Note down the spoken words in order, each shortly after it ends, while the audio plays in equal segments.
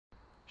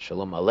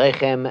Shalom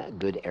Aleichem,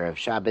 good Erev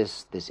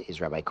Shabbos. This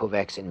is Rabbi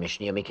Kovacs, and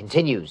Mishnah Yomi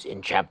continues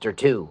in chapter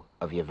 2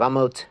 of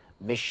Yevamot,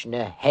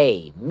 Mishnah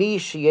Hey, Mi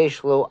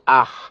sheyesh lo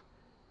ach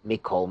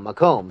mikol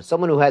makom.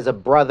 Someone who has a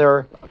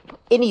brother,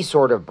 any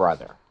sort of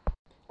brother.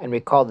 And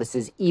recall, this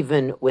is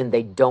even when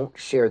they don't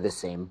share the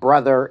same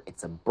brother.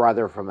 It's a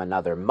brother from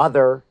another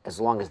mother, as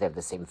long as they have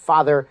the same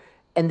father.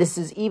 And this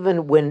is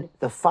even when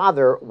the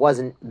father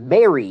wasn't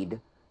married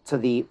to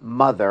the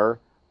mother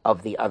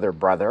of the other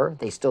brother.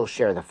 They still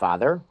share the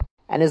father.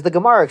 And as the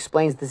Gemara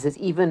explains, this is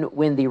even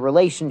when the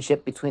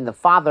relationship between the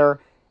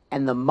father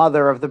and the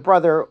mother of the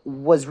brother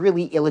was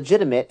really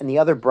illegitimate, and the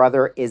other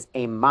brother is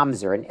a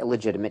mamzer, an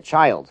illegitimate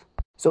child.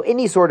 So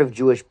any sort of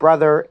Jewish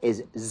brother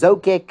is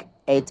zokik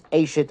et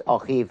eshet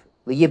achiv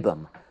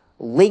liyibum,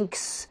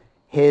 links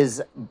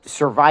his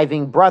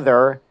surviving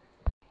brother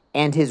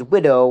and his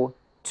widow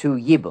to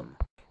yibum.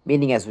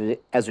 Meaning, as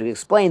we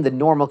explained, the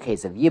normal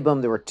case of yibum,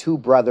 there were two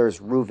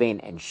brothers, Reuven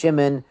and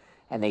Shimon,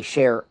 and they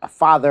share a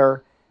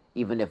father,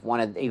 even if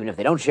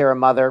they don't share a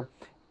mother,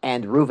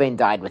 and Reuven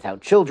died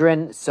without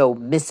children, so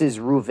Mrs.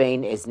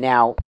 Reuven is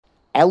now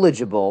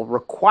eligible,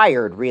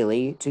 required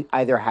really, to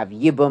either have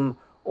yibum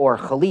or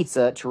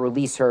chalitza to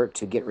release her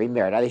to get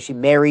remarried. Either she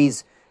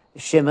marries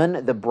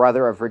Shimon, the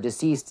brother of her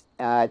deceased,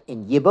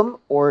 in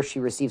yibum, or she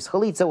receives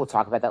chalitza, we'll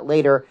talk about that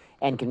later,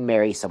 and can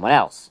marry someone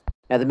else.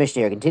 Now the Mishnah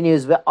here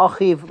continues,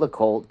 ve'achiv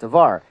l'kol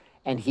davar,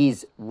 and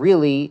he's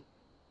really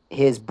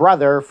his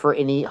brother for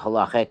any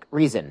halachic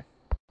reason.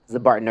 The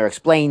Bartner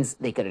explains,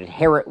 they could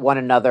inherit one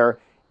another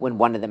when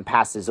one of them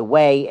passes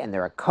away, and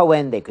they're a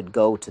Kohen, they could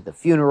go to the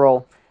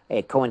funeral.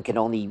 A Kohen can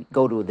only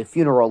go to the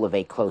funeral of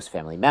a close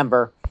family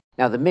member.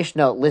 Now, the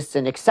Mishnah lists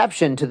an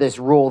exception to this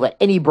rule that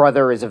any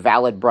brother is a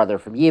valid brother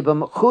from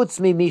Yibum, chutz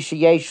mi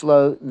sheyesh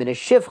lo mina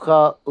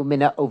shivcha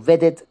umina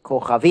ovedet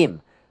kochavim.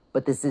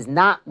 But this is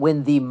not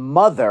when the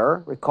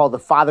mother, recall the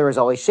father is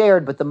always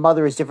shared, but the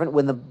mother is different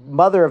when the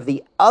mother of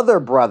the other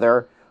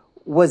brother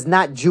was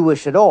not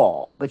Jewish at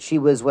all, but she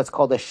was what's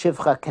called a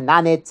shivcha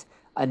kananit,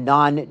 a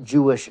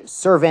non-Jewish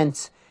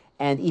servant.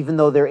 And even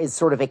though there is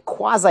sort of a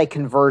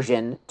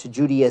quasi-conversion to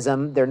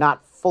Judaism, they're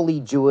not fully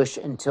Jewish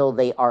until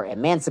they are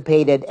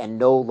emancipated and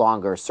no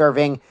longer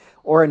serving.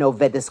 Or an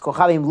ovedis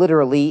kochavim,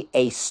 literally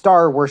a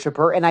star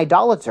worshiper, an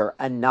idolater,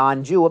 a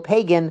non-Jew, a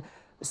pagan.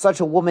 Such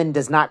a woman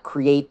does not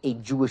create a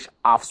Jewish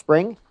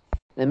offspring.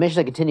 The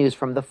Mishnah continues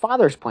from the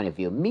father's point of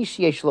view. Mish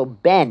yesh lo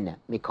ben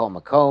mikol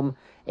makom,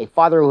 a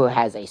father who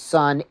has a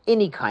son,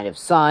 any kind of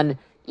son,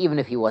 even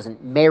if he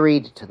wasn't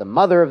married to the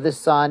mother of the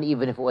son,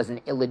 even if it was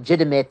an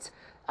illegitimate,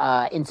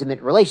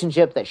 intimate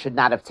relationship that should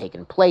not have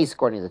taken place,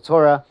 according to the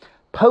Torah.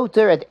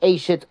 Poter et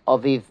eshet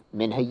aviv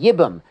min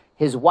hayibum.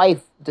 His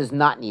wife does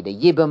not need a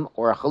yibum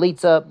or a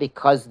chalitza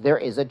because there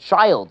is a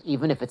child,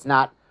 even if it's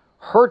not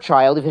her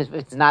child, even if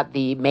it's not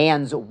the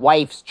man's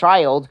wife's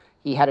child,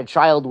 he had a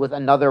child with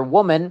another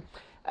woman,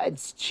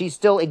 she's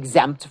still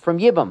exempt from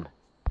yibum.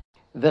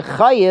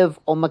 V'chayev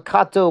o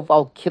makatov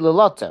al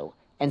kiloloto,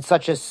 and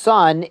such a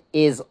son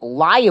is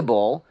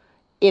liable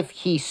if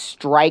he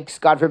strikes,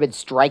 God forbid,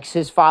 strikes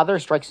his father,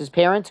 strikes his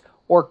parent,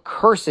 or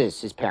curses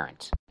his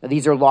parent. Now,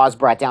 these are laws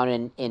brought down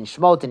in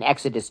Shemot, in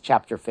Exodus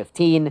chapter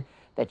 15,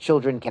 that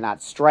children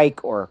cannot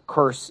strike or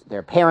curse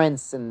their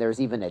parents, and there's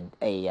even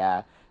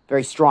a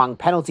very strong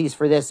penalties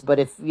for this. But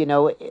if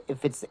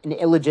it's an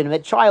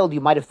illegitimate child,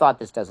 you might have thought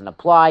this doesn't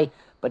apply,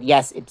 but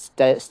yes, it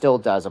still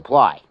does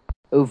apply.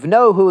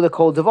 Uvnohu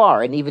l'kol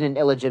davar, and even an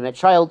illegitimate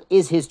child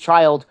is his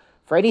child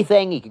for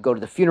anything. He could go to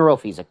the funeral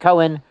if he's a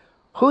Kohen.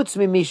 Chutz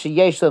mi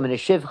sheyesh lo min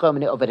shivcha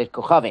min ovedet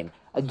kochavim.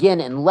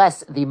 Again,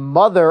 unless the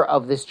mother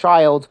of this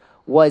child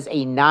was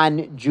a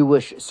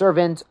non-Jewish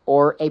servant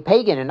or a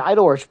pagan, an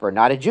idol worshiper,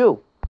 not a Jew.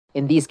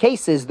 In these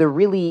cases, they're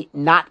really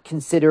not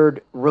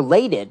considered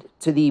related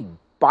to the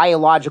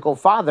biological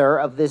father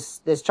of this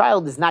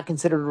child, is not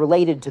considered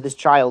related to this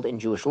child in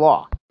Jewish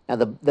law. Now,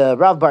 the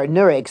Rav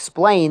Bartner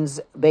explains,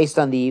 based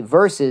on the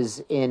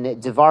verses in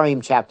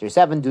Devarim chapter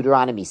 7,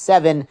 Deuteronomy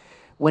 7,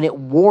 when it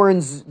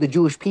warns the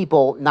Jewish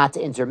people not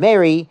to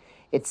intermarry,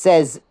 it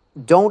says,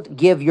 don't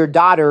give your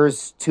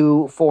daughters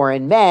to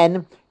foreign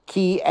men,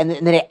 and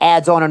then it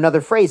adds on another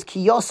phrase,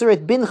 ki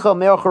yoseret bincha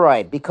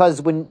me'ocharai,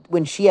 because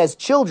when she has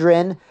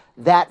children,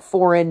 that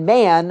foreign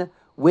man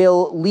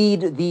will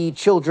lead the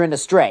children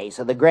astray.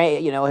 So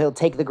he'll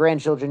take the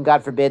grandchildren,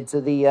 God forbid,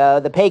 to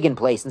the pagan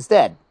place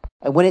instead.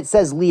 And when it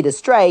says lead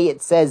astray,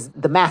 it says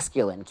the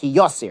masculine, ki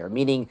yosir,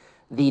 meaning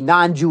the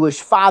non-Jewish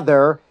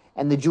father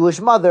and the Jewish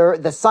mother,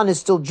 the son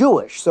is still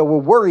Jewish, so we're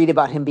worried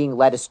about him being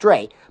led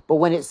astray. But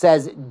when it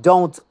says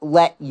don't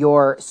let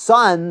your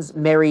sons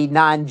marry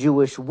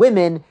non-Jewish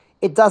women,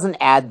 it doesn't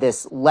add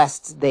this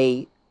lest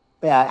they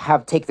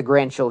take the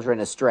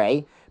grandchildren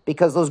astray,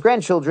 because those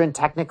grandchildren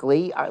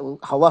technically,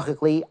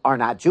 halachically, are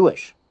not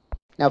Jewish.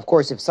 Now, of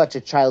course, if such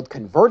a child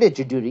converted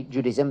to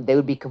Judaism, they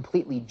would be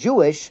completely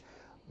Jewish,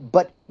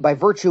 but by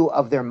virtue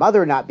of their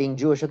mother not being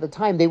Jewish at the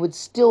time, they would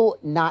still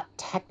not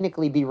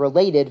technically be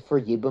related for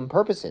Yibum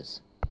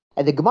purposes.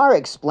 And the Gemara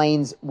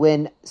explains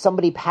when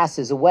somebody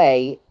passes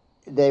away,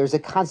 there's a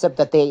concept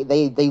that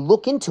they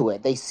look into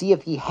it. They see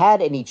if he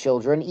had any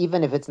children,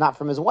 even if it's not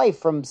from his wife,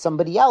 from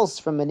somebody else,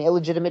 from an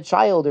illegitimate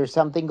child or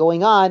something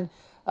going on.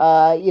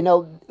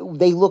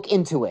 They look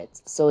into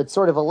it. So it's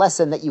sort of a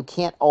lesson that you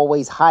can't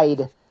always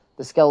hide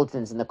the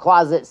skeletons in the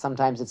closet.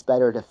 Sometimes it's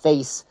better to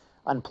face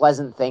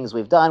unpleasant things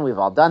we've done. We've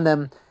all done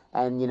them.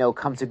 And,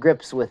 come to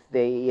grips with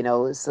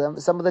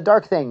some of the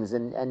dark things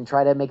and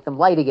try to make them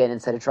light again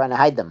instead of trying to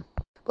hide them.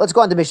 Let's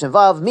go on to Mishnah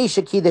Vav.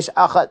 Misha Kiddush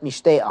Achat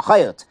Mishtei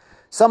Achayot.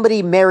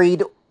 Somebody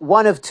married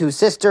one of two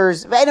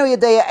sisters, but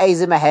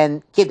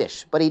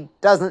he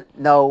doesn't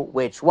know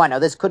which one. Now,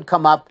 this could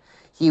come up.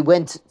 He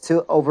went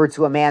over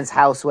to a man's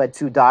house who had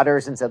two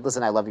daughters and said,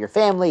 listen, I love your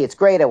family. It's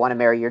great. I want to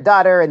marry your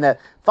daughter. And the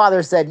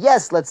father said,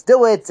 yes, let's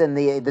do it. And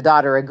the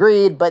daughter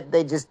agreed, but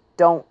they just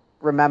don't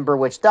remember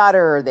which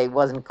daughter, or they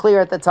wasn't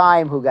clear at the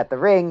time who got the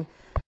ring.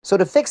 So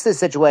to fix this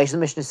situation,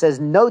 the Mishnah says,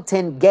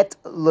 Notin get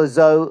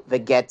lozo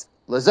veget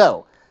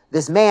lozo.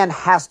 This man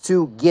has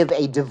to give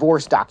a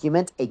divorce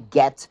document, a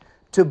get,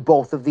 to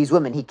both of these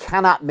women. He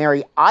cannot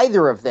marry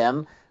either of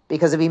them,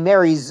 because if he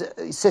marries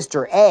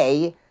sister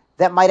A,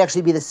 that might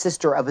actually be the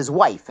sister of his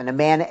wife, and a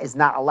man is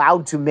not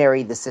allowed to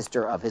marry the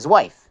sister of his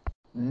wife.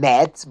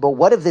 But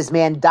what if this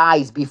man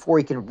dies before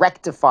he can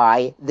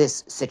rectify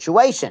this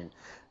situation?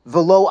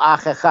 Velo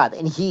ach echad,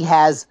 and he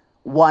has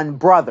one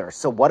brother.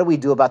 So what do we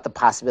do about the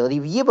possibility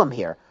of yibum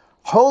here?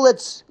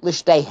 Holitz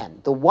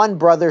lishtehen. The one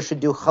brother should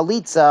do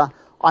chalitza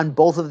on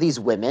both of these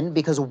women,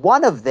 because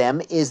one of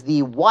them is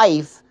the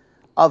wife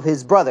of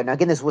his brother. Now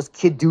again, this was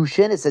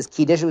kiddushin. It says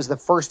kiddush. It was the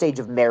first stage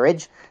of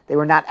marriage. They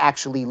were not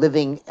actually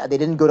living, they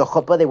didn't go to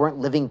chuppah, they weren't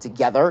living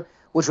together,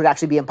 which would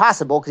actually be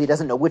impossible because he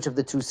doesn't know which of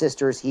the two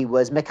sisters he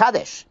was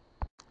mekadesh.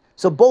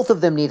 So both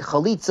of them need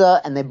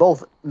chalitza, and they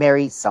both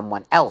marry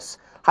someone else.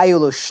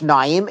 Hayulu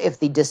shnayim, if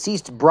the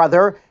deceased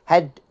brother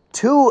had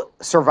two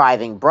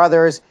surviving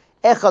brothers,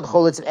 echad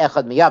cholitz and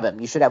echad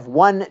miyabim. You should have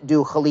one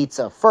do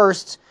chalitza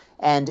first,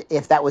 and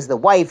if that was the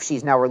wife,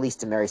 she's now released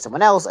to marry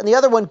someone else, and the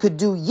other one could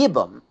do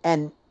yibum.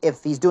 And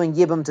if he's doing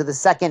yibum to the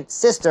second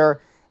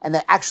sister, and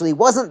that actually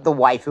wasn't the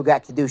wife who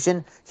got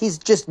kiddushin, he's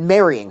just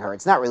marrying her.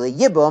 It's not really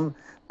yibum,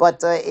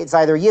 but it's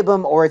either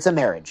yibum or it's a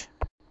marriage.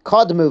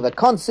 Kadmu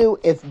v'konsu,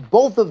 if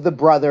both of the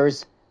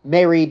brothers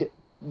married,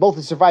 both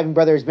the surviving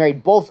brothers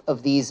married both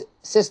of these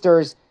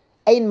sisters,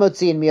 ein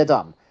motziin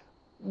miyadam.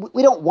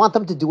 We don't want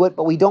them to do it,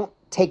 but we don't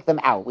take them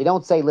out. We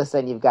don't say,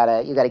 listen, you've got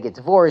to get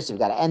divorced, you've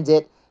got to end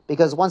it,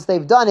 because once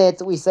they've done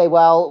it, we say,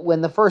 well,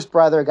 when the first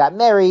brother got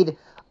married,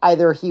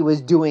 either he was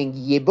doing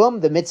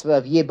yibum, the mitzvah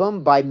of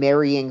yibum, by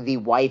marrying the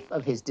wife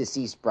of his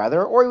deceased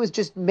brother, or he was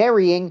just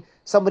marrying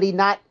somebody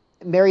not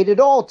married at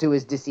all to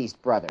his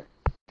deceased brother.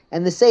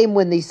 And the same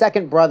when the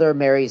second brother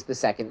marries the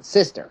second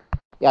sister.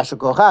 Yashu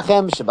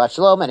kochachem, Shabbat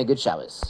Shalom, and a good Shabbos.